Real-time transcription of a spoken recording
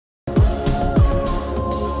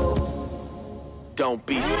Don't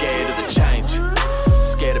be scared of the change.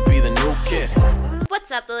 Scared to be the new kid.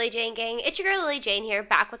 What's up, Lily Jane gang? It's your girl Lily Jane here,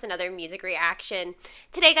 back with another music reaction.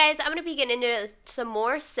 Today, guys, I'm going to be getting into some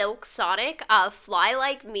more Silk Sonic, Fly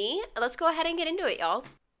Like Me. Let's go ahead and get into it, y'all.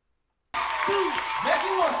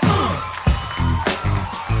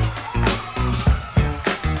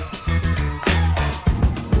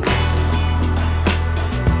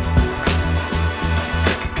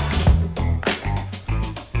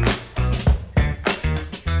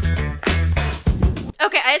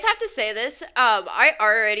 Okay, I just have to say this, I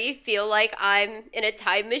already feel like I'm in a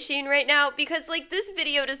time machine right now because, like, this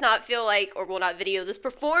video does not feel like, or well, not video, this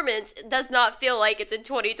performance does not feel like it's in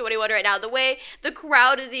 2021 right now. The way the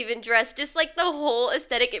crowd is even dressed, just like the whole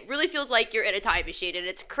aesthetic, it really feels like you're in a time machine, and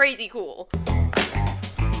it's crazy cool.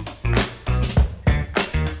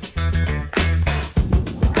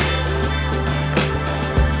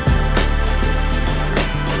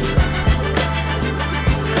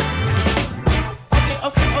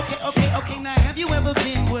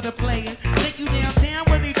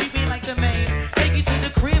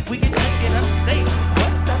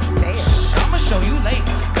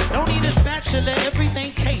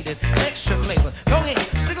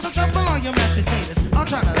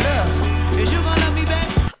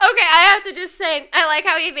 Just saying, I like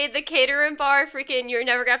how he made the catering bar freaking you're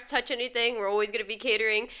never gonna have to touch anything, we're always gonna be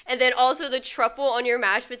catering, and then also the truffle on your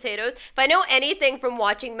mashed potatoes. If I know anything from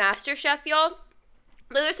watching MasterChef, y'all,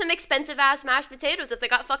 those are some expensive ass mashed potatoes if they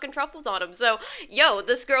got fucking truffles on them. So yo,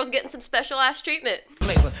 this girl's getting some special ass treatment.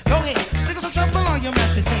 Flavor. Go ahead, stick some truffle on your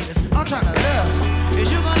mashed potatoes. I'm trying to love.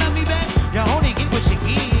 Is you gonna love me back? You only get what you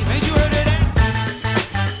give. Ain't you heard of that?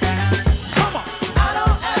 Come on. I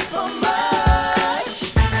don't ask for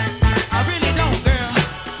much. I really don't, girl.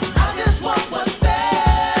 I just want what's there.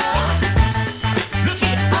 Look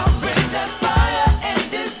here, I'll bring that fire and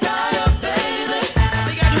desire, baby. All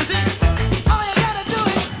you gotta do is it. All you gotta do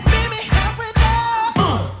is meet me halfway there.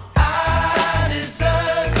 I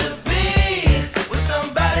deserve to be with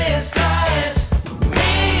somebody as fly as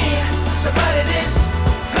me. Somebody this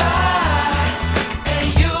fly. And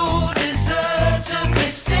you deserve to be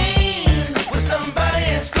seen with somebody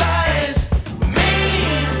as fly as me.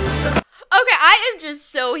 Okay, I am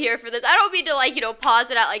just so here for this. I don't mean to, like, you know, pause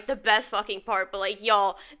it at, like, the best fucking part, but, like,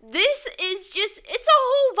 y'all, this is just, it's a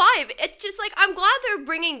whole vibe. It's just, like, I'm glad they're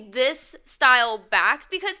bringing this style back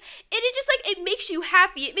because it is just, like, it makes you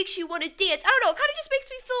happy. It makes you want to dance. I don't know, it kind of just makes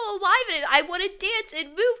me feel alive and I want to dance and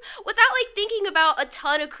move without, like, thinking about a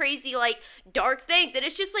ton of crazy, like, dark things. And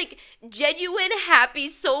it's just, like, genuine, happy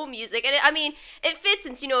soul music. And, I mean, it fits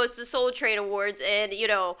since, you know, it's the Soul Train Awards and, you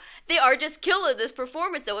know, they are just killing this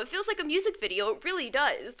performance, so it feels like a music video. It really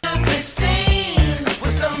does. Be seen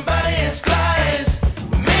with somebody as fly as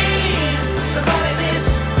me. Somebody this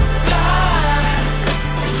fly.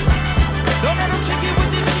 Don't let them trick you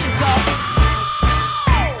with the cheap talk.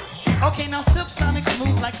 Okay, now Silk Sonic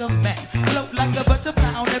smooth like a mat, float like a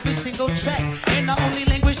butterfly on every single track. And the only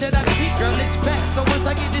language that I speak, girl, is back. So once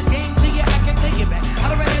I get this game to you, I can take it back. I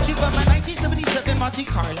done ran at you for my 1977 Monte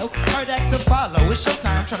Carlo. Hard act to follow. It's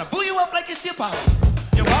showtime. Trying to boo you up like it's the Apollo.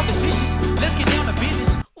 You're all vicious. Let's get down to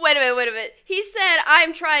business. Wait a minute. He said,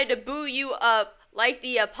 I'm trying to boo you up like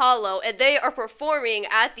the Apollo, and they are performing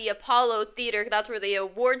at the Apollo Theater. That's where the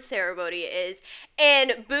award ceremony is.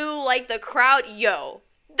 And boo like the crowd. Yo,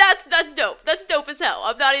 that's dope. That's dope as hell.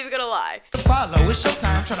 I'm not even gonna lie. Apollo, it's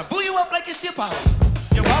showtime. Trying to boo you up like it's the Apollo.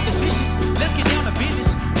 You're all vicious. Let's get down to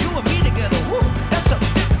business. You and me together. Woo, that's something.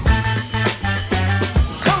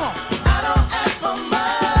 Come on. I don't ask for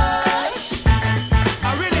much. I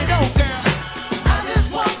really don't, girl. I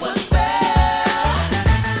just want what's there.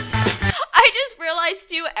 I just realized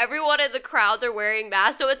too, everyone in the crowds are wearing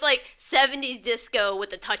masks, so it's like 70s disco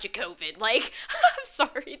with a touch of COVID. Like, I'm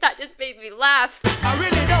sorry, that just made me laugh. I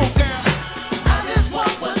really don't, girl. I just want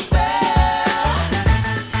what's there.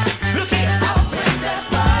 Look here, I'll bring that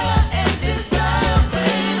fire and desire,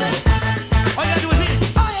 baby. All you gotta do is this.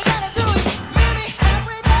 All you gotta do is meet me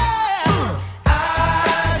halfway there. I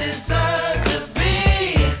deserve to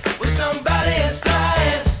be with somebody as fly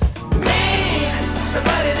as me.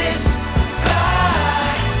 Somebody this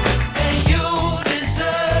fly. And you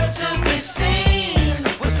deserve to be seen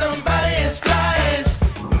with somebody as fly as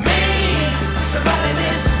me. Somebody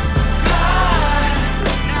this fly.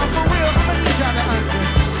 Now for real, I'ma need y'all to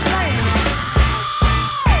understand.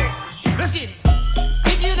 Let's get it.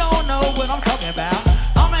 If you don't know what I'm talking about,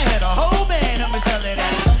 I'ma hit a whole band, I'ma spell it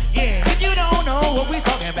out. Yeah, if you don't know what we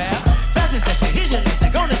talking about, that's this session. Here's your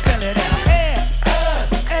listen, gonna spell it out.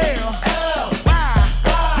 L-L-Y.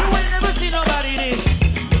 You ain't never seen nobody this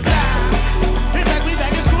fly. It's like we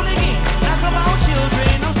back in school again. Now come on, chill.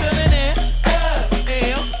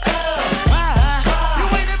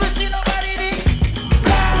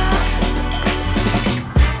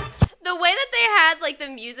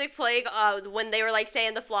 playing when they were like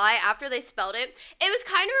saying the fly after they spelled it. It was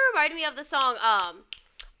kind of reminding me of the song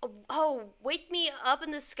oh, Wake Me Up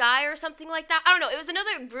in the Sky or something like that. I don't know. It was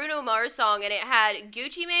another Bruno Mars song, and it had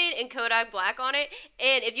Gucci Mane and Kodak Black on it.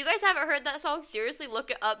 And if you guys haven't heard that song, seriously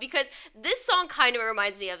look it up, because this song kind of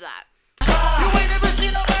reminds me of that. You ain't never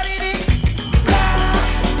seen nobody this fly.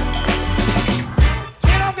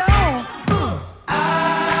 And I'm gone.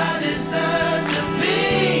 I deserve to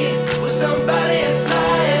be with somebody as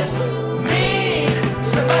fly as me.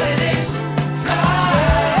 Somebody this fly.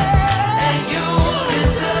 And you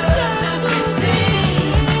deserve to be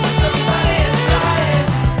seen with somebody as fly as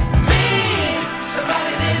me.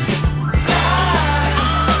 Somebody this fly.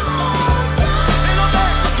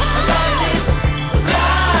 Somebody this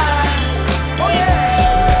fly. Oh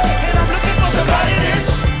yeah, and I'm looking for somebody this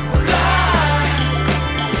fly.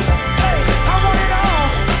 Hey, I want it all.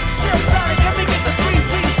 Silk Sonic, let me get the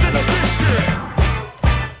 3-piece and a biscuit.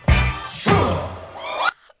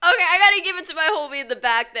 Okay, I gotta give it to my homie in the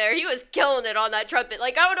back there. He was killing it on that trumpet.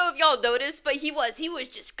 Like, I don't know if y'all noticed, but he was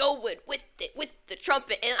just going with it, with the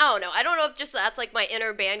trumpet. And I don't know if just that's like my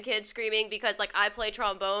inner band kid screaming, because like I play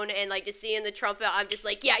trombone, and like just seeing the trumpet, I'm just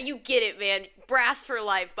like, yeah, you get it, man. Brass for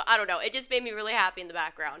life. But I don't know. It just made me really happy in the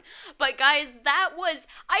background. But guys,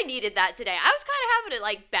 I needed that today. I was kind of having a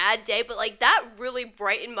like bad day, but like that really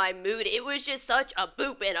brightened my mood. It was just such a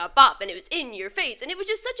boop and a bop, and it was in your face, and it was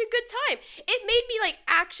just such a good time. It made me like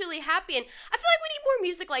actually happy, and I feel like we need more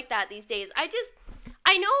music like that these days.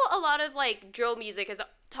 I know a lot of like drill music is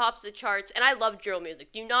tops the charts, and I love drill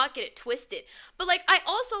music. Do not get it twisted. But like I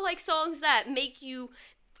also like songs that make you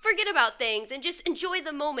forget about things and just enjoy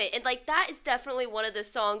the moment, and like that is definitely one of the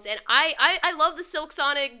songs. And I love the Silk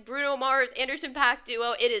Sonic, Bruno Mars, Anderson Paak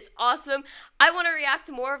duo. It is awesome. I want to react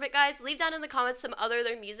to more of it, guys. Leave down in the comments some other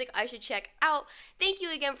music I should check out. Thank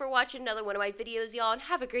you again for watching another one of my videos, y'all, and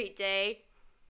have a great day.